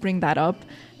intentionally bring that up.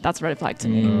 That's a red flag to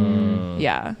me.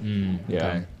 Yeah. Yeah.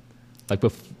 Okay. Like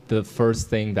the first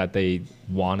thing that they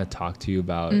want to talk to you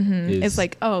about is It's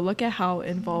like, oh, look at how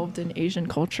involved in Asian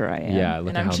culture I am. yeah, look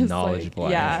And at I'm how just knowledgeable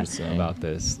like, I yeah, am about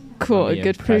this. Cool, Let me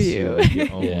good for impress you. with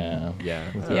your own- Yeah. yeah.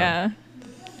 yeah.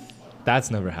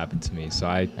 That's never happened to me, so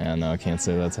I Yeah, no, I can't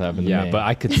say that's happened to yeah, me. but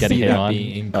I could Get see hit that on?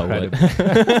 being Oh, what?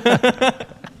 incredible.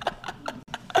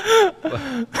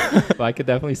 But I could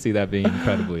definitely see that being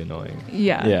incredibly annoying.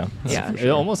 Yeah. Yeah. Yeah. It's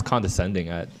almost condescending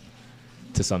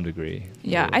to some degree. a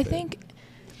Yeah. little I bit. think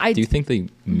Do you think they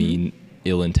mean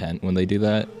ill intent when they do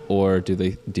that, or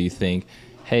do you think,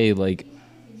 hey, like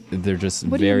they're just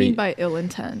what very? do you mean by ill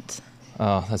intent?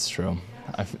 Oh, that's true.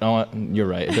 You're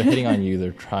right. If they're hitting on you,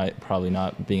 they're probably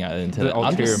not being ill intent. the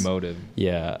ulterior motive.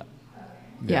 Yeah.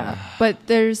 Yeah. But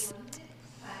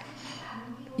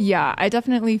I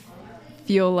definitely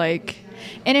feel like,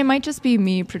 and it might just be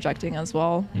me projecting as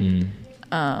well.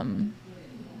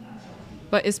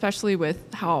 But especially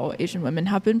with how Asian women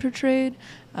have been portrayed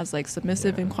as like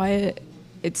submissive and quiet,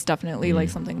 it's definitely like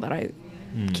something that I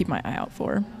keep my eye out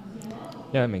for.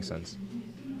 Yeah, that makes sense.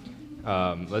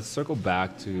 Let's circle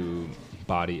back to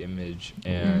body image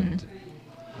and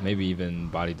maybe even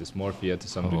body dysmorphia to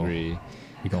some degree.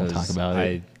 We gonna talk because about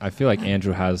it. I feel like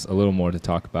Andrew has a little more to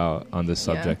talk about on this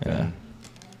subject Yeah.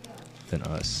 than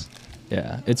us.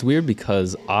 Yeah, it's weird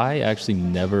because I actually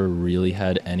never really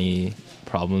had any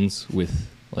problems with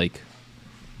like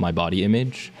my body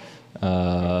image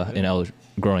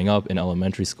growing up in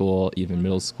elementary school, even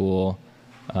middle school.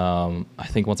 I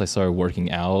think once I started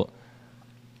working out,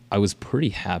 I was pretty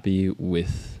happy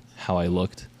with how I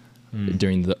looked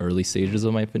during the early stages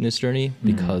of my fitness journey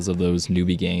because of those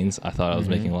newbie gains. I thought I was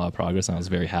making a lot of progress, and I was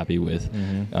very happy with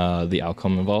the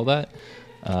outcome of all that.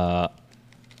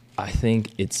 I think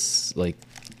it's like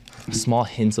small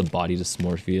hints of body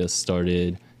dysmorphia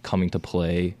started coming to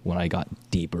play when I got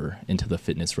deeper into the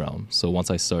fitness realm. So once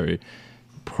I started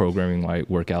programming my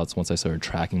workouts, once I started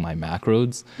tracking my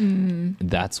macros,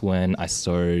 that's when I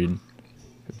started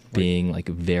being like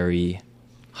very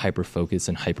hyper focused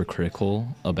and hypercritical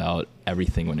about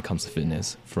everything when it comes to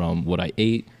fitness, from what I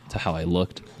ate to how I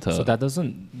looked to So that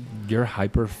doesn't, your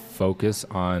hyper focus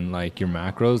on like your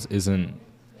macros isn't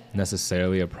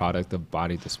necessarily a product of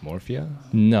body dysmorphia?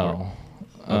 no.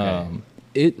 Okay.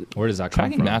 Where does that come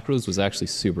Tracking from? macros was actually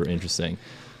super interesting.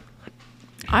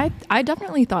 I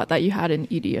definitely thought that you had an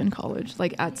ED in college,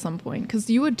 like at some point, because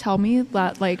you would tell me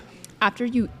that like after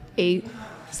you ate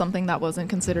something that wasn't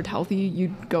considered healthy,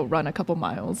 you'd go run a couple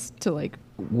miles to like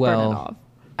burn it off.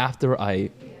 After I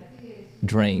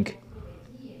drank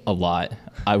a lot,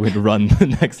 I would run the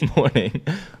next morning,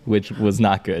 which was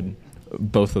not good.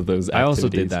 Both of those activities. I also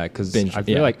did that because I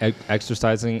feel like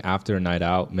exercising after a night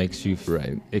out makes you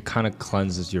Right. It kind of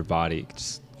cleanses your body.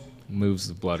 Just moves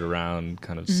the blood around,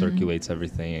 kind of circulates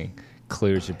everything,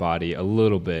 clears your body a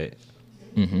little bit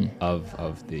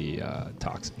of the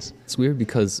toxins. It's weird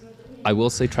because I will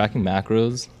say tracking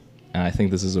macros, and I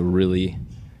think this is a really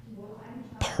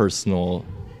personal,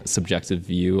 subjective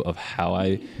view of how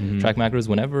I track macros.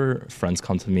 Whenever friends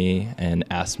come to me and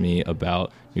ask me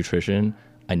about nutrition,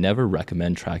 I never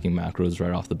recommend tracking macros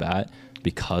right off the bat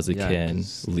because it can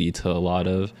lead to a lot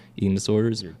of eating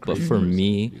disorders. But for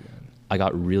me, I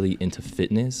got really into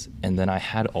fitness, and then I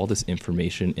had all this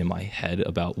information in my head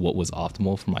about what was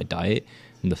optimal for my diet,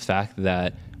 and the fact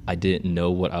that I didn't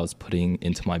know what I was putting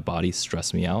into my body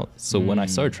stressed me out. So when I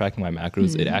started tracking my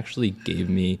macros, it actually gave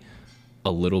me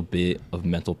a little bit of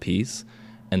mental peace.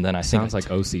 And then I Sounds like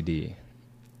OCD.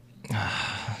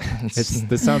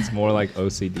 This sounds more like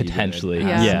OCD potentially. Than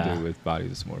it has to do with body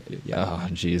dysmorphia. Oh,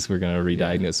 geez, we're gonna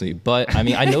re-diagnose me. But I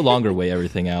mean, I no longer weigh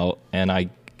everything out, and I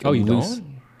you lose.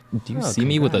 don't? Do you see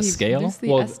me with a scale?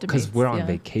 Well, because we're on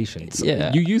vacation. So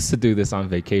Yeah. You used to do this on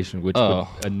vacation, which would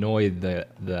annoy the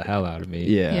hell out of me.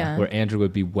 Yeah. Where Andrew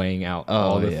would be weighing out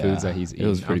all the foods that he's eating. It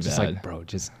was pretty I'm just bad. like, bro,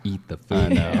 just eat the food. I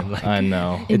know. Man. Like, I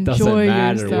know. It doesn't Enjoy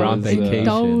matter. We're on yourself. vacation.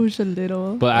 Indulge a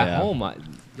little. But at home,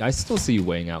 I still see you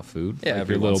weighing out food. Yeah, like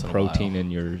every your little once in a while. protein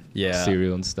in your Yeah.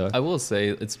 cereal and stuff. I will say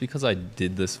it's because I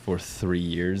did this for 3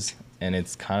 years, and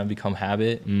it's kind of become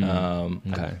habit.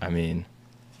 Okay. I mean,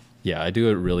 yeah, I do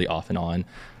it really off and on.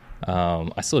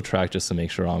 I still track just to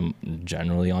make sure I'm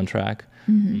generally on track.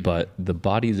 But the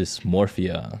body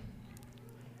dysmorphia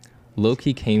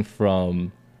low-key came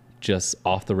from just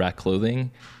off-the-rack clothing.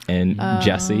 And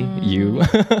Jesse, you,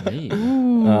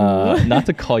 not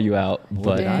to call you out,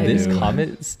 but this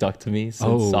comment stuck to me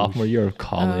since sophomore year of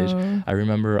college. I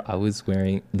remember I was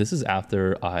wearing, this is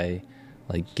after I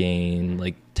like gained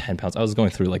like 10 pounds. I was going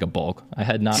through like a bulk. I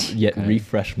had not yet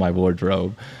refreshed my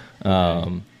wardrobe.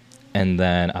 And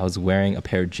then I was wearing a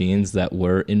pair of jeans that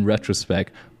were, in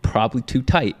retrospect, probably too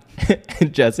tight.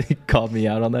 And Jesse called me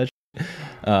out on that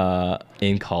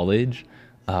in college.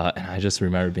 And I just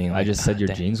remember being like, I just said your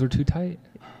jeans were too tight?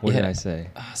 What did I say?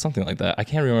 Something like that. I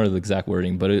can't remember the exact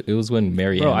wording, but it was when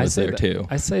Marianne was there too.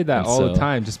 I say that all the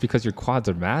time just because your quads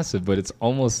are massive, but it's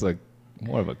almost like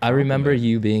more of a compliment. I remember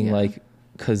you being like,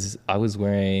 because I was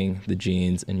wearing the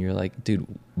jeans and you're like, dude,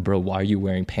 bro, why are you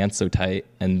wearing pants so tight?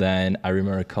 And then I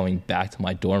remember going back to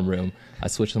my dorm room. I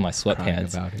switched to my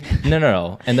sweatpants. About it.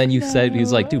 No. And then you said, he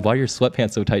was like, dude, why are your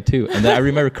sweatpants so tight too? And then I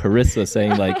remember Carissa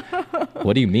saying like,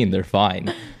 what do you mean they're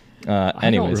fine? Anyways, I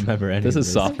don't remember any this of is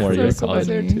this. sophomore year of So college.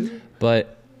 funny.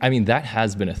 But I mean, that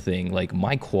has been a thing. Like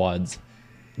my quads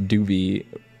do be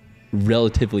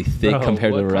relatively thick Bro,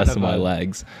 compared to the what rest kind of my of a-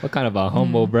 legs. What kind of a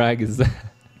humble brag is that?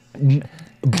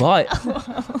 But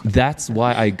that's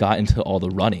why I got into all the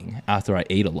running after I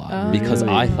ate a lot, because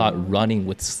I thought running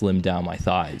would slim down my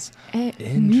thighs.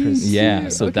 Interesting. Yeah,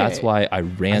 so that's Okay. why I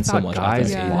ran so much after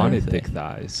guys I ate wanted everything. thick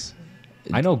thighs.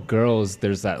 I know girls,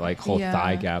 there's that like whole Yeah.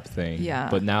 thigh gap thing. Yeah.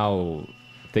 But now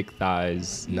thick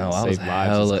thighs No, I was save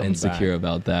lives is hella coming insecure back.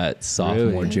 about that sophomore,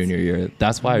 Really? junior year.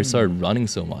 That's why I started running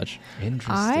so much.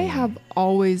 Interesting. I have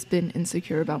always been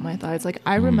insecure about my thighs. Like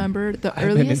I remember the I've been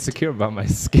earliest. insecure about my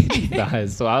skinny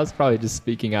thighs, so I was probably just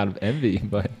speaking out of envy.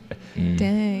 But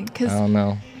Dang, I because don't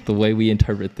know. The way we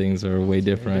interpret things are way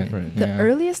different. different. the Yeah.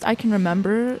 earliest I can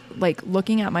remember, like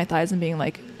looking at my thighs and being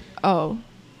like, "Oh,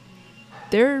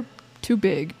 they're too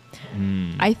big,"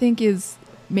 I think is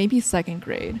maybe second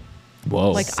grade.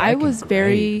 Whoa. Like I was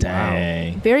very,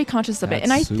 Dang. very conscious of it, That's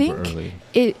and I super think early.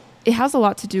 it has a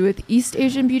lot to do with East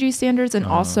Asian beauty standards and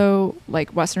also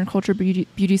like Western culture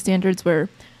beauty standards, where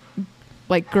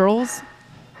like girls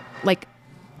like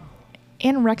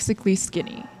anorexically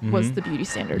skinny was the beauty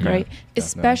standard, right?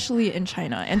 Especially in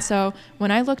China. And so when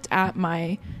I looked at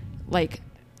my like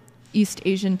East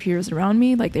Asian peers around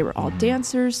me, like they were all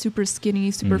dancers, super skinny,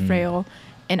 super frail,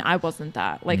 and I wasn't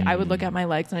that. Like I would look at my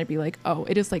legs and I'd be like, oh,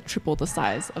 it is like triple the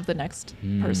size of the next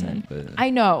person. I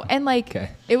know. And like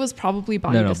it was probably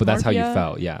body No, but that's how you dysmorphia.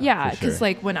 felt, yeah, Yeah, for because sure.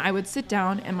 like when I would sit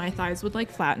down and my thighs would like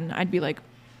flatten, I'd be like,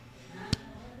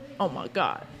 oh my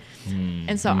God.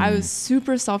 And so I was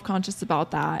super self-conscious about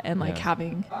that and like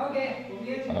having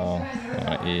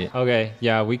okay,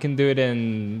 yeah, we can do it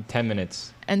in 10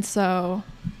 minutes. and so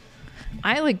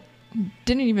I like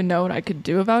didn't even know what I could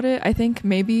do about it. I think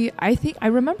I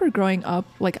remember growing up,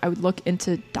 like I would look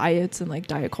into diets and like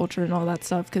diet culture and all that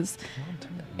stuff because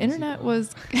internet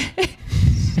was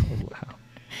So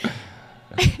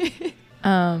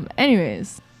loud.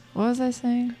 anyways, What was I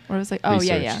saying? Or was like, oh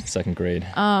Research, yeah. Second grade.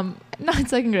 Not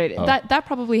second grade. Oh. That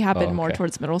probably happened more Okay.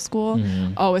 towards middle school.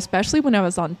 Oh, especially when I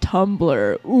was on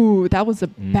Tumblr. Ooh, that was a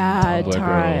bad Tumblr time.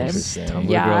 girls. Interesting. Tumblr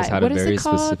Yeah, girls had a what is it very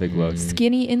called? specific look.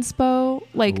 Skinny inspo,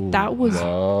 like Ooh, that was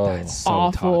Whoa. That's so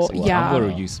awful. toxic. Yeah.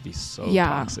 Tumblr used to be so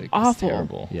toxic. awful.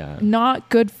 Terrible. Yeah. Not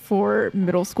good for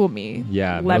middle school me.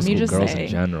 Yeah, let me middle just school girls say. in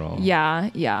general.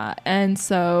 Yeah. And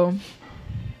so,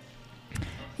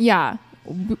 yeah,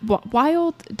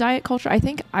 wild diet culture. I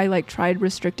think I like tried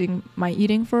restricting my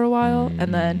eating for a while,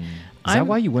 and then Is that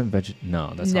why you went veg?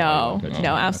 No, that's not why you went vegetarian.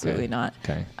 no, absolutely Okay. not.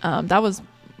 Okay. That was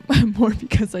more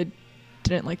because I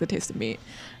didn't like the taste of meat.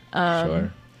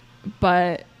 Sure.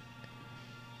 But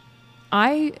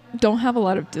I don't have a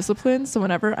lot of discipline, so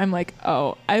whenever I'm like,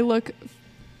 oh, I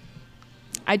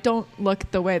don't look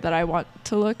the way that I want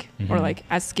to look, or like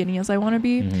as skinny as I want to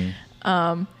be.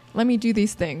 Let me do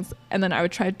these things, and then I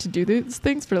would try to do these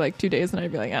things for like 2 days, and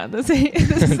I'd be like, this ain't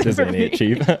This for ain't me. it,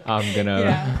 chief. I'm gonna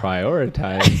Yeah.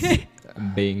 prioritize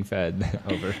being fed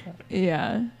over.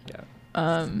 Yeah.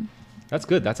 Yeah. That's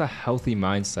good. That's a healthy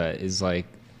mindset. Is like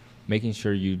making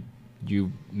sure you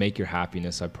make your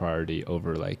happiness a priority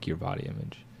over like your body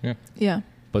image. Yeah. Yeah.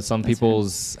 But some That's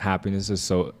people's happiness is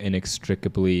so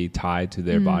inextricably tied to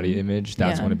their body image.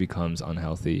 That's Yeah. when it becomes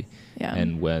unhealthy. Yeah.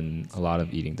 And when a lot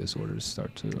of eating disorders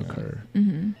start to occur.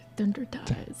 Thunder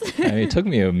ties. I mean, it took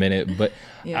me a minute, but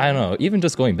Yeah. I don't know. Even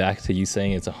just going back to you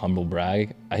saying it's a humble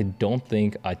brag, I don't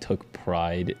think I took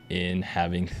pride in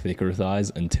having thicker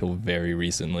thighs until very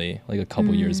recently, like a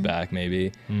couple years back,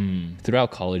 maybe.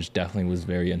 Throughout college, definitely was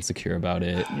very insecure about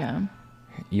it. Yeah.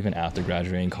 Even after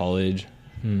graduating college.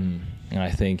 And I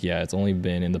think, it's only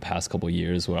been in the past couple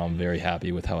years where I'm very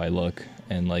happy with how I look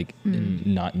and like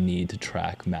not need to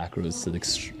track macros to the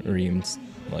extremes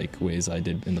like ways I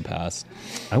did in the past.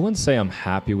 I wouldn't say I'm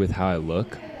happy with how I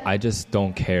look. I just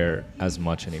don't care as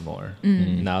much anymore.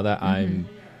 Now that I'm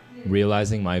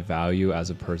realizing my value as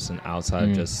a person outside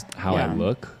of just how I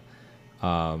look,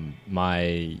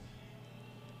 my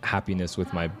happiness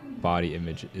with my body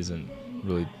image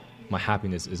my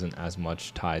happiness isn't as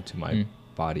much tied to my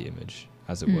body image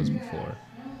as it was before.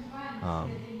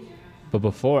 But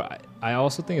before, I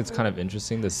also think it's kind of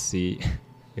interesting to see.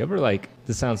 You ever like,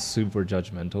 this sounds super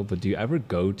judgmental, but do you ever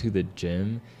go to the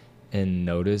gym and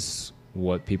notice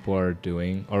what people are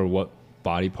doing or what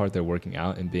body part they're working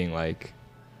out and being like,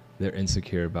 they're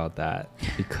insecure about that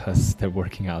because they're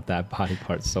working out that body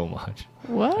part so much?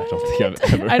 What? I don't think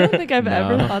I've ever. I don't think I've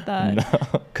ever No. thought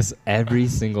that. Because every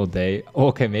single day,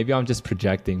 okay, maybe I'm just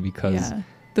projecting because Yeah.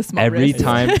 The small every wrist.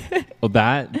 time,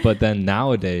 but then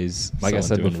nowadays, like I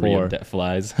said Someone doing before, debt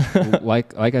flies.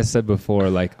 like I said before,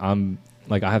 like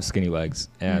I have skinny legs,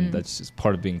 and that's just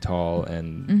part of being tall,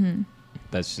 and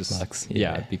that's just Sucks.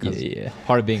 because Yeah.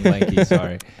 part of being lanky.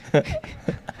 Sorry.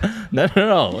 No.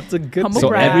 It's a good Humble So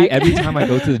brag. every time I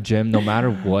go to the gym, no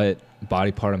matter what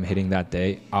body part I'm hitting that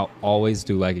day, I'll always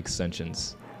do leg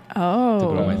extensions Oh. to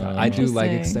grow my thigh. I do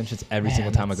leg Interesting. extensions every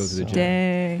single time I go to the gym.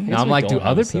 Dang. Now I'm we like, do don't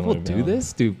have other a people similar do build.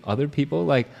 this? Do other people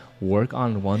like work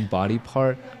on one body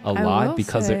part a I lot will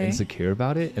because they're say- insecure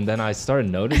about it? And then I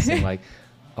started noticing like,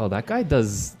 oh, that guy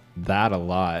does that a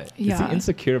lot. Is Yeah. he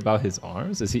insecure about his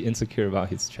arms? Is he insecure about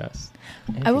his chest?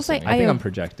 I will say Interesting. I think I I'm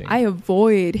projecting. I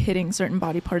avoid hitting certain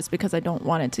body parts because I don't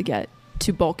want it to get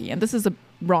too bulky, and this is a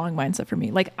wrong mindset for me.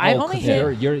 Like I Oh, only 'cause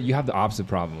hit, you have the opposite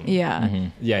problem. yeah,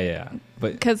 Yeah.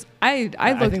 But because I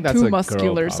I look think that's too a girl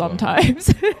muscular problem.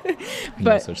 sometimes. No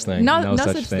but such thing. No No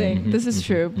such such thing. thing. This is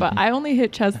true. But I only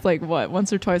hit chest like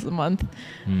once or twice a month.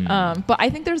 But I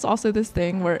think there's also this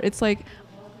thing where it's like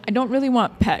I don't really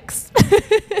want pecs.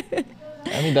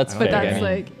 I mean, that's I But don't fair. think that's any-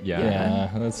 like yeah.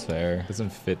 Yeah, that's fair.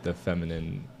 doesn't fit the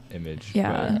feminine image.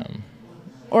 Yeah. but-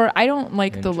 Or I don't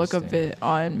like the look of Interesting. it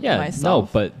on Yeah,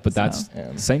 myself. no, but that's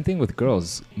Yeah. same thing with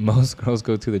girls. Most girls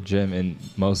go to the gym and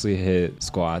mostly hit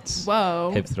squats,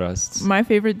 Whoa. hip thrusts. My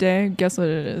favorite day, guess what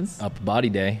it is? Upper body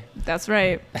day. That's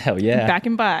right. Hell yeah. Back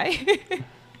and by.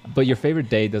 But your favorite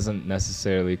day doesn't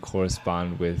necessarily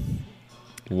correspond with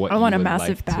what I you want a would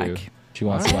massive like back. To. She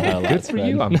wants to learn how to Good for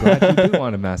you. I'm glad you do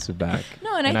want a massive back.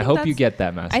 No, and I I think hope you that's- get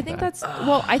that massive I think back. that's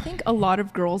I think a lot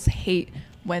of girls hate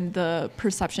when the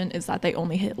perception is that they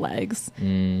only hit legs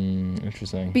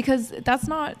Interesting. because that's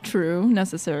not true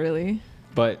necessarily.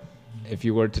 But if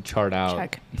you were to chart out,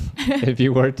 Check. if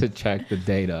you were to check the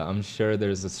data, I'm sure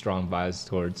there's a strong bias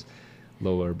towards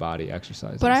lower body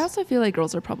exercises. But I also feel like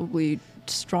girls are probably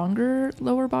stronger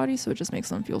lower body, so it just makes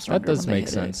them feel stronger. that does when they make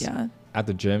hit sense. It. Yeah. At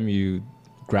the gym, you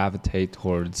gravitate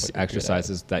towards What you're good at.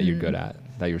 exercises that you're good at,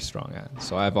 that you're strong at.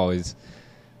 So I've always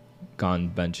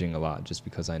gone benching a lot just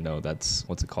because I know that's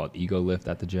what's it called, ego lift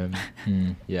at the gym.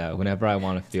 Yeah, whenever I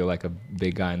want to feel like a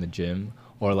big guy in the gym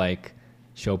or like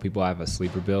show people I have a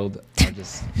sleeper build, I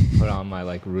just put on my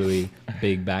like really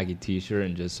big baggy t-shirt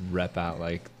and just rep out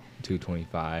like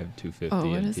 225,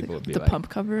 250, and people would be the like pump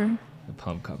cover. The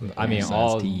pump cover. Yeah. I mean, just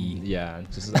all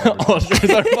shirts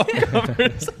are pump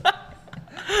covers.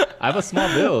 I have a small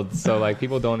build, so like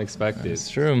people don't expect it. It's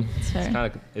true. It's fair.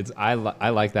 It's kind of I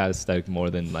like that aesthetic more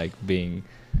than like being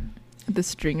The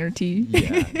stringer tee.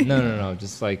 yeah no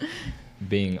just like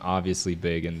being obviously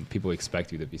big and people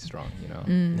expect you to be strong, you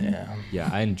know. Yeah,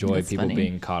 I enjoy That's people funny.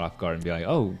 being caught off guard and be like,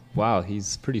 oh wow,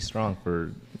 he's pretty strong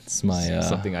for It's my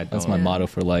something I don't. that's my Yeah. motto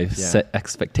for life. Yeah. Set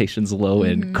expectations low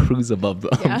and cruise above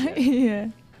them. Yeah, yeah.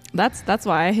 That's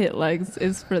why I hit legs,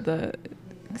 is for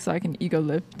so I can ego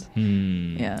lift.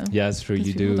 Yeah. Yeah, it's true. 'Cause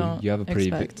You people do. don't You have a pretty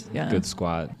expect, yeah. good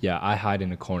squat. Yeah, I hide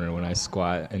in a corner when I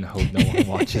squat and hope no one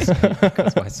watches me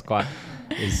because my squat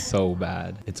is so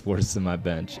bad. It's worse than my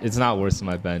bench. It's not worse than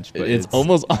my bench, but It's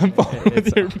almost on par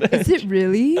with your bench. Is it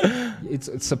really? it's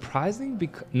surprising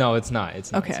because no, it's not.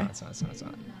 It's not. Okay. It's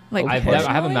not. Like I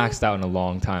haven't maxed out in a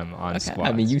long time on Okay. squats.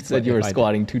 I mean, you said but you were if I did-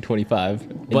 squatting 225,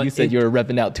 and But you said it- you were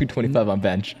repping out 225 on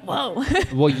bench. Whoa.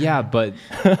 Well, yeah, but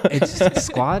it's just,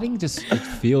 squatting it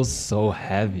feels so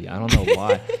heavy. I don't know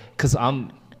why. Because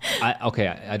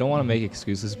I don't want to make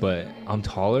excuses, but I'm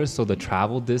taller, so the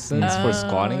travel distance for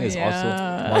squatting is also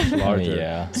much larger.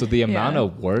 Yeah. So the amount Yeah.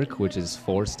 of work, which is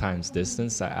force times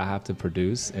distance, that I have to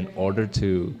produce in order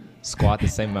to squat the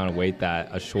same amount of weight that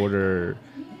a shorter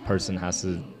person has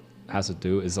to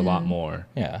do is a lot more.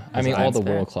 Yeah, I That's mean, all the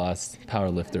fair. world-class power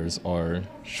lifters are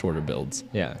shorter builds,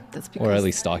 Yeah. That's because or at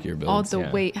least stockier builds. all the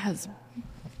yeah. weight has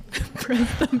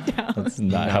pressed them down. That's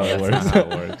not No, how it that's works. not how it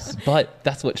works. But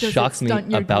that's what Does it shocks me stunt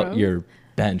your about growth? your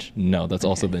bench. No, that's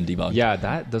also been debunked. Yeah,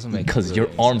 that doesn't make because your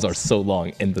really arms are sense. so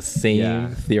long, and the same Yeah.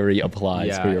 theory applies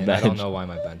Yeah, for your and bench. I don't know why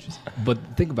my bench is. But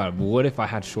think about it. What if I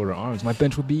had shorter arms? My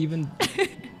bench would be even Yeah,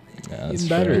 that's even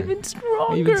better. true. Even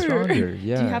stronger. Even stronger,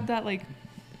 yeah. Do you have that like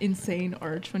insane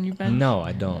arch when you bench? No,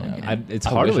 I don't. Yeah. It's I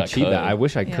hard to wish I achieve that. could. I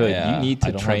wish I Yeah. could. Yeah, You need I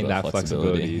to don't have train the that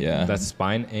flexibility. Yeah. That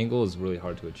spine angle is really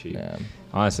hard to achieve. Yeah.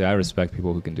 Honestly, I respect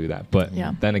people who can do that. But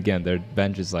Yeah. then again, their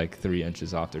bench is like 3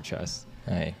 inches off their chest.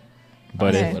 Hey,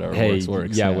 But Okay. if, whatever hey, works,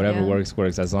 works. yeah, whatever Yeah.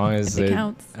 works. As long as If it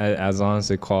counts. as long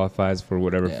as it qualifies for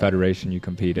whatever Yeah. federation you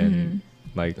compete in,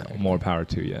 like Exactly. more power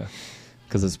to you,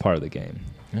 because it's part of the game.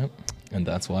 Yep. And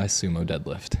that's why sumo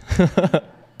deadlift.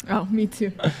 Oh, me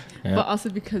too. Yeah. But also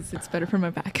because it's better for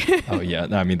my back. Oh yeah,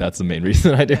 I mean that's the main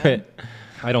reason I do it.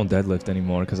 I don't deadlift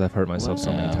anymore because I've hurt myself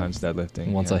so many Wow. times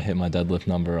deadlifting. Once yeah. I hit my deadlift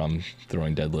number, I'm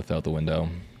throwing deadlift out the window.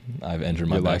 I've injured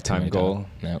my Your back lifetime too many goal? times.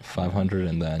 Yeah, 500,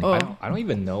 and then Oh. I don't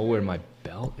even know where my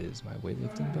belt is, my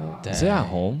weightlifting belt. Is it Dang. at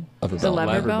home? The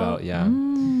lever belt? Yeah.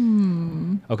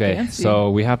 Mm, Okay, fancy. so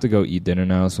we have to go eat dinner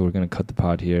now, so we're going to cut the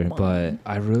pod here. But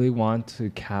I really want to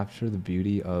capture the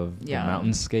beauty of Yeah. the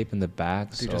mountainscape in the back.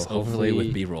 Dude, so just overlay with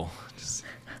hopefully- B-roll.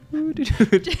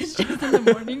 just in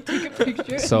the morning, take a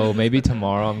picture. So maybe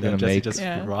tomorrow I'm going to make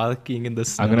Yeah. rocking in the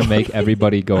snow. I'm going to make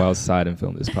everybody go outside and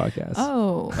film this podcast.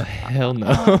 Oh. Hell no.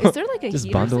 Is there like a Just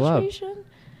heater bundle up. situation?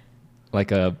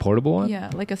 Like a portable one? Yeah,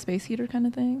 like a space heater kind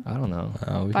of thing. I don't know.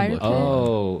 We Fire can look pit? at it.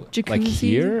 Oh, like Jacuzzi?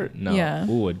 here? No. Yeah.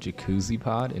 Ooh, a jacuzzi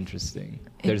pod? Interesting.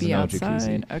 It'd There's be no outside.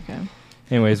 jacuzzi. Okay.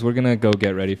 Anyways, we're going to go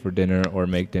get ready for dinner or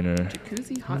make dinner.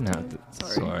 Jacuzzi, I'm hot gonna tub. have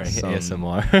Sorry. Some-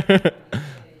 ASMR.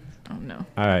 Oh no.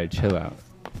 All right, chill out.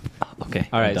 Okay.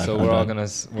 All right, I'm so done. we're I'm all done.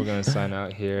 gonna sign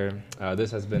out here.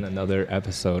 This has been another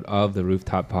episode of the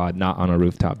Rooftop Pod, not on a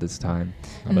rooftop this time.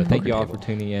 But thank you all for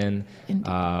tuning in. Indeed.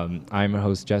 I'm your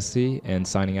host Jesse, and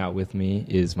signing out with me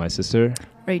is my sister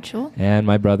Rachel. and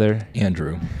my brother.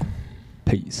 Andrew.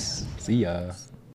 Peace. See ya.